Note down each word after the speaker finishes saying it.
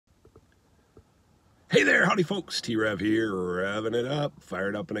Hey there, howdy folks, T-Rev here, revving it up,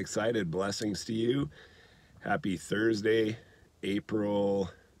 fired up and excited. Blessings to you. Happy Thursday, April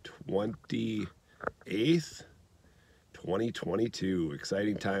 28th, 2022.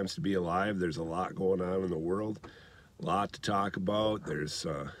 Exciting times to be alive. There's a lot going on in the world, a lot to talk about. There's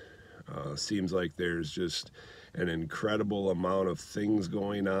seems like there's just an incredible amount of things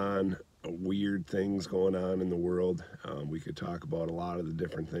going on, weird things going on in the world. We could talk about a lot of the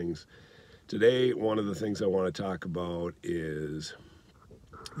different things. Today, one of the things I want to talk about is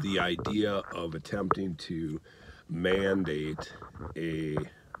the idea of attempting to mandate a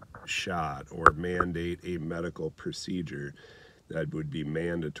shot or mandate a medical procedure that would be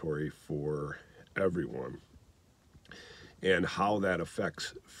mandatory for everyone, and how that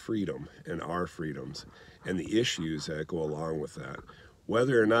affects freedom and our freedoms and the issues that go along with that.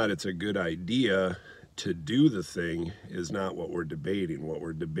 Whether or not it's a good idea to do the thing is not what we're debating. What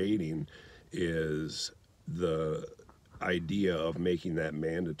we're debating is the idea of making that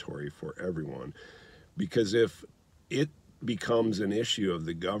mandatory for everyone. Because if it becomes an issue of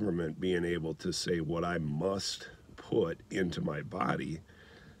the government being able to say what I must put into my body,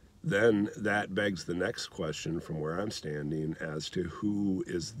 then that begs the next question from where I'm standing as to who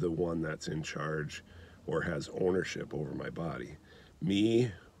is the one that's in charge or has ownership over my body, me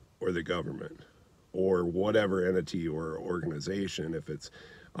or the government, or whatever entity or organization. If it's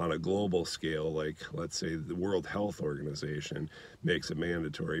on a global scale, like let's say the World Health Organization makes it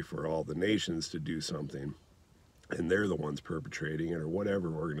mandatory for all the nations to do something, and they're the ones perpetrating it, or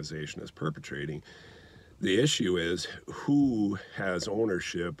whatever organization is perpetrating. The issue is who has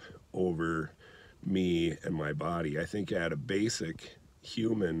ownership over me and my body. I think at a basic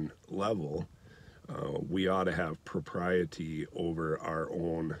human level, we ought to have propriety over our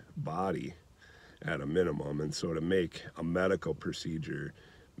own body at a minimum. And so to make a medical procedure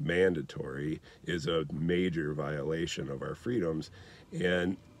mandatory is a major violation of our freedoms.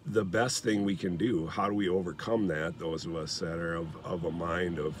 And the best thing we can do, how do we overcome that, those of us that are of a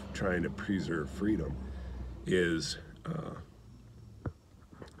mind of trying to preserve freedom, is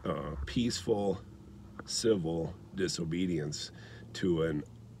peaceful civil disobedience to an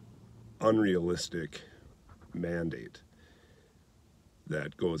unrealistic mandate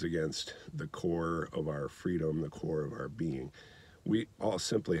that goes against the core of our freedom, the core of our being. We all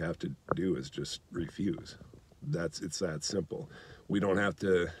simply have to do is just refuse. It's that simple. We don't have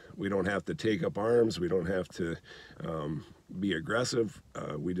to take up arms. We don't have to be aggressive.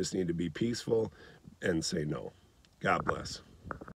 We just need to be peaceful and say no. God bless.